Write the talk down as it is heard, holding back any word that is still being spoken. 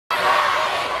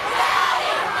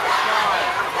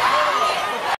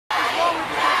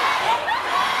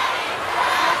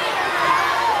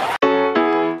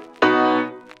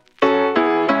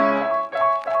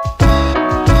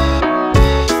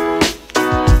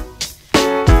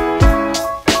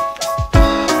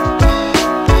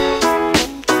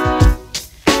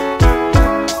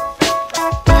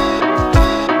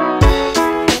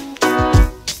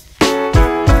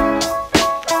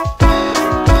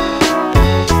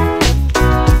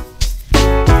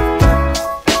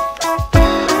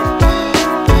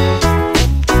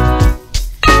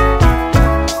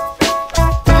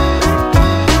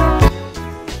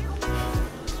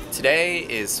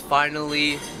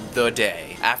finally the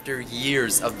day. After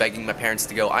years of begging my parents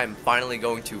to go, I am finally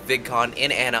going to VidCon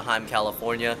in Anaheim,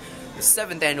 California. The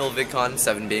 7th annual VidCon,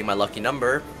 7 being my lucky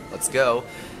number. Let's go.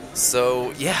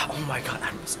 So yeah, oh my god,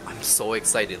 I'm so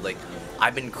excited. Like,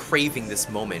 I've been craving this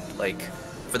moment like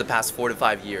for the past 4 to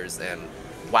 5 years, and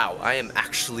wow, I am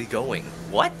actually going.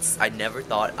 What? I never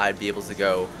thought I'd be able to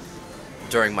go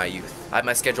during my youth. I have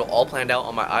my schedule all planned out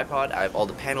on my iPod. I have all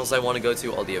the panels I want to go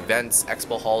to, all the events,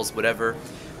 expo halls, whatever.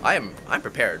 I'm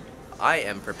prepared. I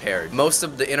am prepared. Most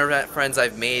of the internet friends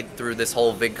I've made through this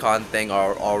whole VidCon thing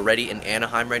are already in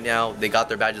Anaheim right now. They got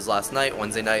their badges last night,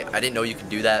 Wednesday night. I didn't know you could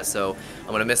do that, so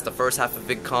I'm gonna miss the first half of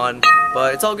VidCon,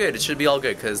 but it's all good. It should be all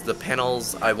good because the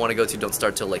panels I want to go to don't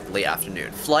start till like late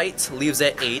afternoon. Flight leaves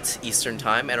at 8 Eastern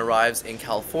time and arrives in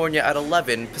California at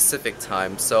 11 Pacific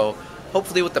time, so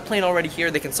hopefully with the plane already here,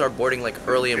 they can start boarding like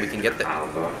early and we can get there.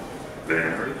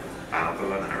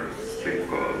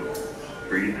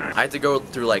 I had to go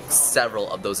through like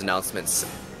several of those announcements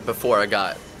before I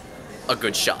got a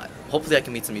good shot. Hopefully I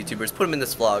can meet some YouTubers, put them in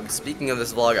this vlog. Speaking of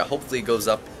this vlog, hopefully it goes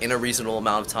up in a reasonable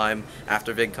amount of time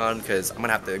after VidCon because I'm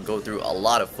gonna have to go through a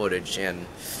lot of footage, and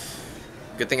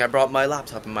good thing I brought my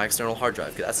laptop and my external hard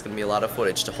drive because that's gonna be a lot of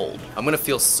footage to hold. I'm gonna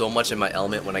feel so much in my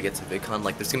element when I get to VidCon.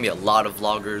 Like, there's gonna be a lot of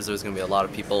vloggers, there's gonna be a lot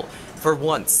of people. For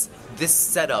once, this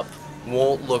setup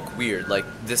won't look weird. Like,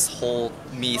 this whole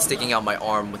me sticking out my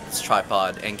arm with this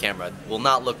tripod and camera will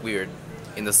not look weird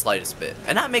in the slightest bit.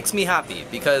 And that makes me happy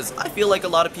because I feel like a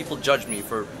lot of people judge me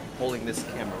for holding this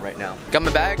camera right now. Got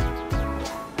my bag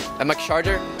and my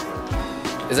charger.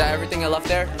 Is that everything I left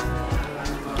there?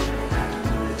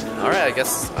 Alright, I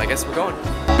guess we're going.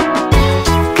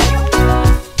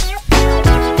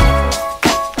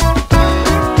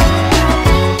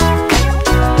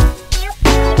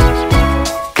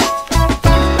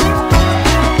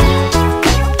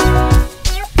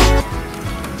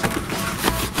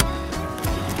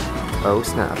 Oh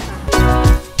snap.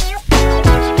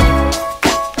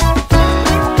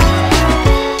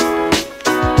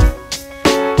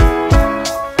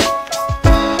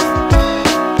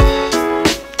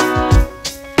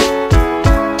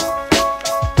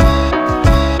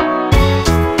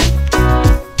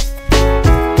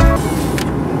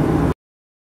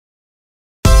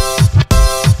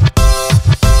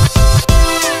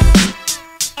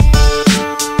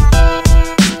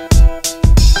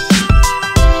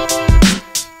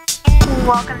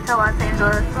 Welcome to Los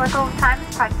Angeles. Local time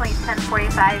is approximately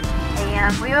 10:45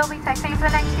 a.m. We will be texting for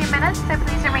the next few minutes, so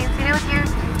please remain seated with your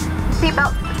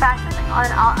seatbelt fastened on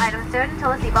all items. Do it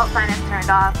until the seatbelt sign is turned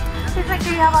off. Please make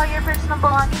sure you have all your personal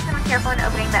belongings and be careful in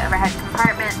opening the overhead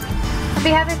compartment. On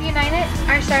behalf of United,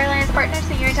 our Star Alliance partners,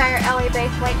 and your entire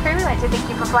LA-based flight crew, we'd like to thank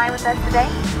you for flying with us today.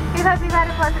 We hope you've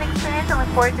had a pleasant experience and look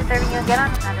forward to serving you again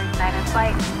on another United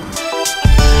flight.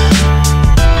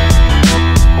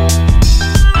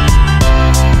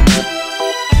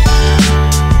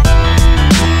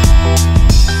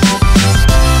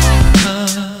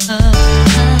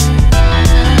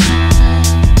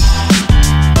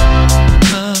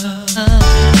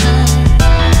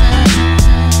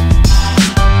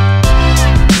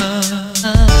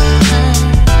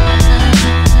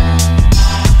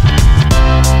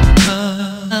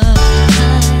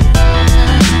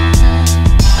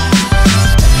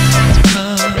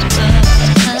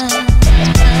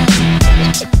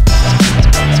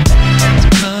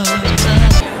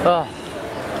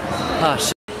 Oh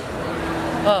shit.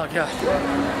 Oh god.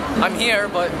 I'm here,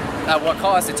 but at what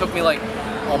cost? It took me like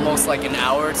almost like an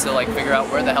hour to like figure out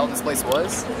where the hell this place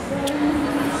was.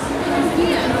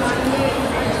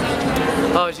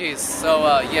 Oh jeez.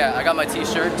 So yeah, I got my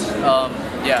t-shirt.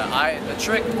 Yeah, the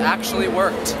trick actually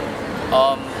worked.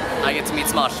 I get to meet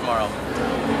Smosh tomorrow.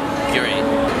 Period.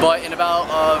 But in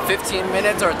about 15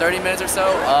 minutes or 30 minutes or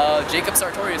so, Jacob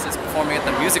Sartorius is performing at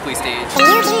the Musically stage.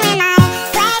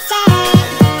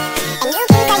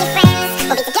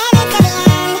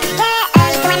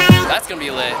 That's gonna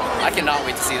be lit. I cannot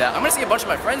wait to see that. I'm gonna see a bunch of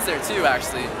my friends there too,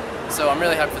 actually. So I'm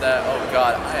really hyped for that. Oh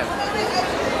god,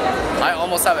 I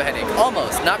almost have a headache.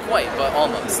 Almost, not quite, but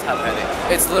almost have a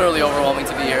headache. It's literally overwhelming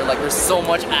to be here. Like, there's so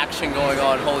much action going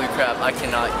on. Holy crap, I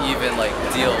cannot even like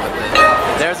deal with it.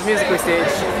 There's the Musically stage.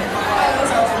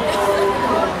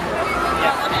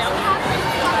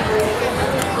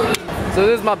 So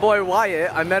this is my boy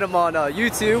Wyatt. I met him on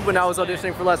YouTube when I was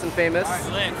auditioning for Less Than Famous.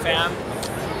 Lit, fam.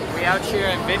 We out here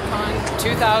at VidCon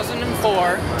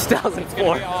 2004. 2004. It's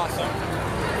gonna be awesome.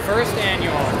 First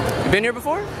annual. You been here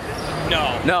before?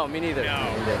 No. No, me neither. No.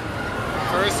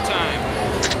 First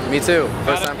time. Me too.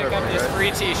 First Gotta time pick for up this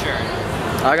free t-shirt.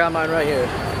 I got mine right here.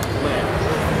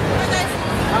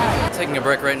 taking a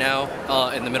break right now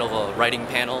in the middle of a writing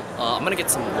panel. I'm gonna get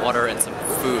some water and some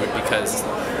food because,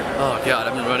 oh god,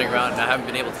 I've been running around and I haven't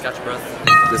been able to catch a breath.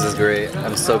 This is great.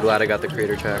 I'm so glad I got the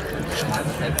creator track.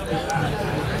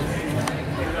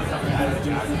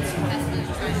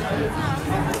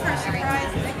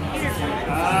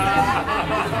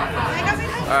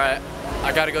 Alright,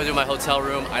 I gotta go to my hotel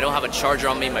room. I don't have a charger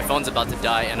on me, my phone's about to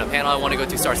die, and a panel I want to go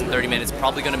to starts in 30 minutes.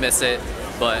 Probably gonna miss it,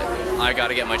 but I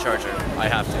gotta get my charger. I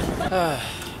have to.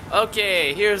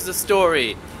 Okay, here's the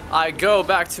story. I go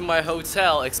back to my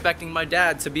hotel expecting my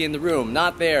dad to be in the room.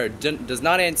 Not there, does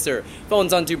not answer.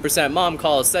 Phone's on 2%, mom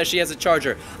calls, says she has a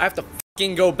charger. I have to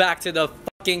fucking go back to the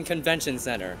fucking convention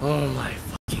center. Oh my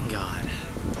fucking god.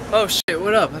 Oh shit,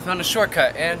 what up? I found a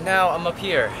shortcut and now I'm up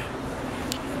here.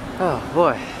 Oh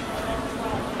boy.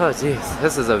 Oh jeez,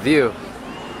 this is a view.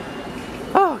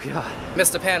 Oh god.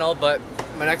 Missed a panel, but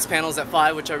my next panel is at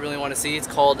 5, which I really want to see. It's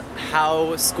called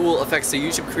How School Affects the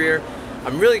YouTube Career.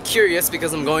 I'm really curious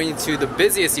because I'm going into the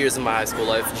busiest years of my high school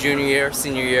life. Junior year,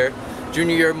 senior year.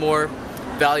 Junior year more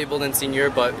valuable than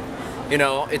senior, but you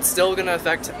know, it's still gonna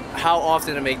affect how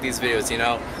often I make these videos, you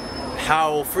know?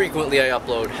 How frequently I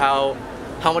upload, how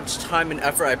much time and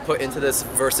effort I put into this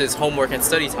versus homework and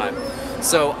study time.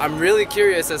 So I'm really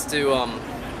curious as to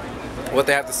what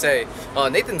they have to say.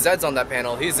 Nathan Zed's on that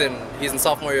panel. He's in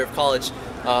sophomore year of college.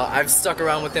 I've stuck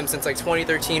around with him since like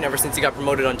 2013, ever since he got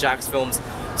promoted on Jack's Films.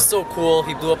 So cool.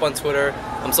 He blew up on Twitter.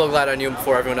 I'm so glad I knew him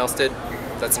before everyone else did.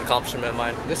 That's an accomplishment of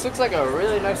mine. This looks like a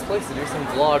really nice place to do some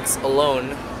vlogs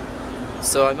alone.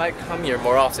 So I might come here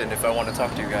more often if I want to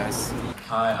talk to you guys.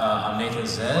 Hi, I'm Nathan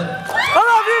Zed. I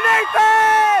love you,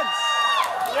 Nathan!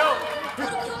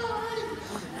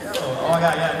 Oh my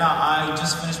god, yeah, no, I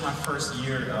just finished my first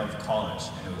year of college,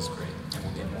 and it was great, and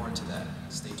we'll get more into that.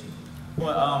 Stay tuned.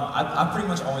 Well, I pretty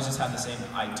much always just have the same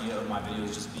idea of my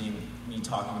videos, just being me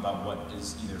talking about what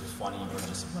is either funny or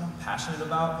just what I'm passionate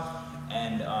about.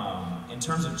 And in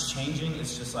terms of changing,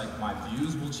 it's just like my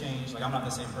views will change. Like, I'm not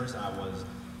the same person I was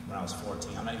when I was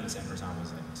 14. I'm not even the same person I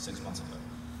was like 6 months ago.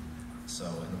 So,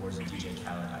 in the words of DJ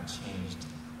Khaled, I changed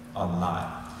a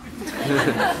lot.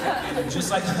 Just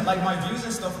like my views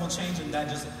and stuff will change, and that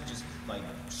just like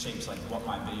shapes like what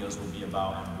my videos will be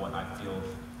about and what I feel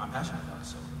I'm passionate about.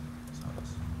 So that's how it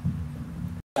is.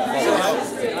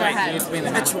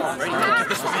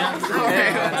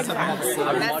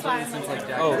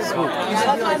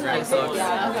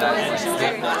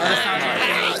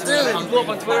 You blew up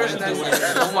on Twitter and then,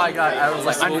 oh my god, I was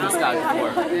like, I knew this guy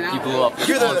before. You blew up.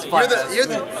 You're the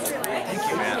Thank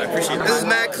you, man. I appreciate it. This is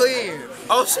Matt Clean.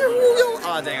 Oh shit,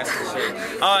 oh dang, I said shit.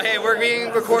 Hey, we're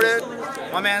being recorded.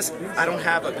 My man's, I don't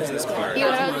have a business card. You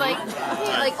know, like,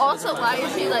 okay, like also why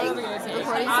is she like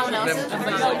recording someone else's?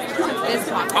 This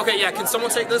one. Okay, yeah, can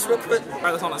someone take this real quick? Alright,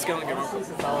 let's hold on, let's go and get real quick.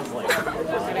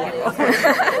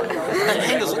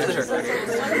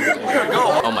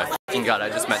 Oh my fucking god, I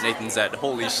just met Nathan Zed.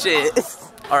 Holy shit.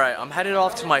 Alright, I'm headed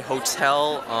off to my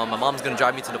hotel. My mom's gonna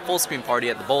drive me to the full screen party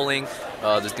at the bowling.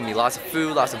 There's gonna be lots of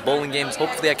food, lots of bowling games.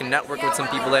 Hopefully I can network with some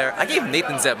people there. I gave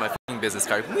Nathan Zed my fucking business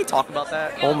card. Can we talk about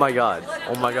that? Oh my god.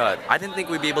 Oh my god. I didn't think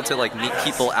we'd be able to like meet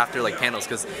people after like panels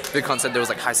because VidCon said there was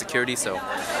like high security, so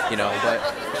you know, but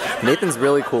Nathan's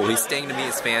really cool. He's staying to meet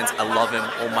his fans. I love him.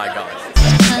 Oh my god.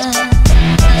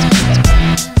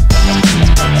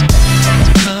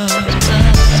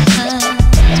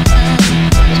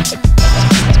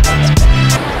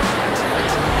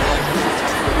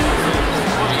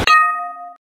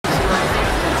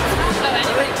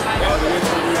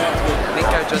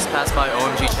 Just passed by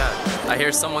OMG Chat. I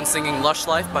hear someone singing Lush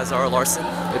Life by Zara Larsson.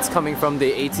 It's coming from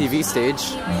the ATV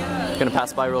stage. Gonna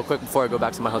pass by real quick before I go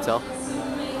back to my hotel.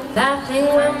 That thing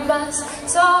went bust,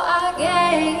 so I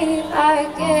gave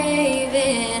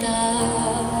it up.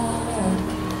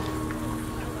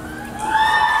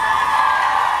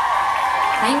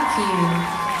 Thank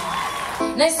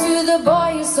you. Next to the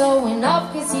boy you're sewing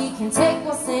up, cause he can take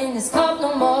what's in his cup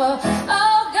no more.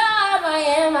 Oh God, why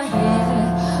am I here?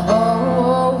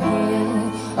 Oh,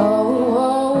 yeah,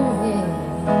 oh, yeah.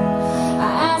 I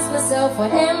ask myself,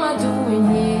 what am I doing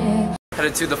here?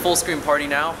 Headed to the full screen party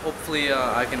now. Hopefully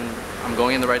I'm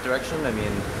going in the right direction. I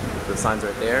mean, the sign's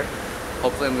right there.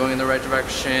 Hopefully I'm going in the right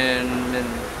direction, and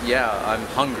yeah, I'm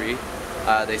hungry.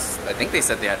 I think they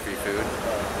said they had free food.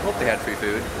 I hope they had free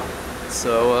food.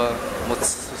 So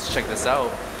let's check this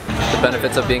out. The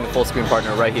benefits of being a full screen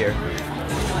partner right here.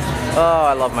 Oh,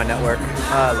 I love my network.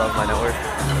 I love my network.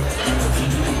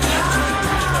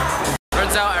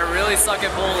 Turns out I really suck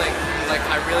at bowling. Like,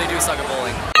 I really do suck at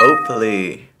bowling.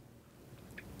 Hopefully,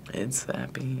 it's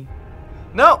happy.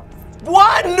 No!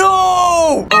 What?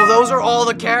 No! Oh, those are all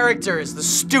the characters. The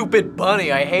stupid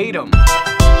bunny, I hate him. So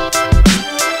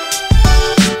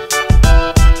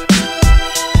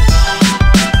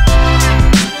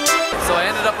I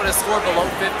ended up with a score below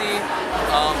 50.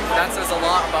 That says a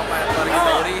lot about my athletic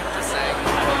ability, just saying.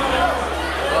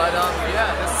 But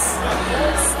yeah,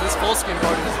 this full screen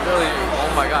board is really,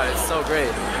 oh my god, it's so great.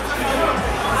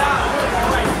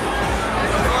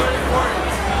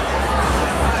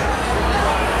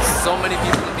 So many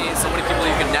people to meet, so many people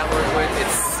you can network with.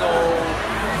 It's so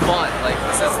fun. Like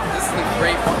this is a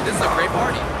great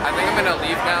party. I think I'm gonna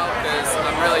leave now because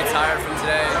I'm really tired from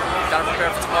today. Gotta prepare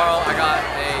for tomorrow. I got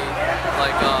a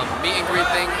meet and greet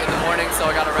thing in the morning, so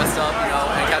I gotta rest up, you know,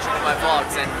 and catch up with my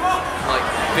vlogs and like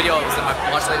videos in my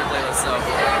watch later playlist. So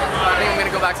I think I'm gonna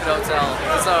go back to the hotel.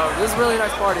 So this is a really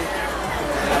nice party. I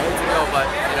hate to go, but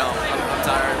you know, I'm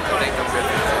tired. I think I'm good.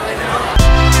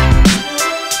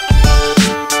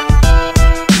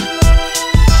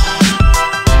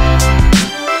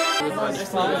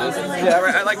 Yeah,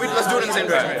 right. Like, let's do it in the same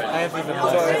direction. I have even more.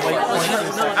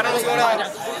 I don't know what's going on.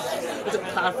 It's a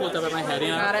cloud float up in my head, you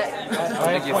know? Got it.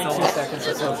 I have 0.2 seconds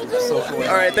of social.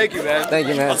 All right, thank you, man. Thank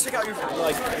you, man. I'll check out your,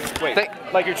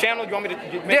 like your channel. Do you want me to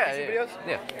make some videos?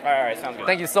 Yeah. All right, sounds good.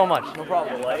 Thank you so much. No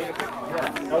problem.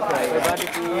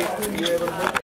 Okay.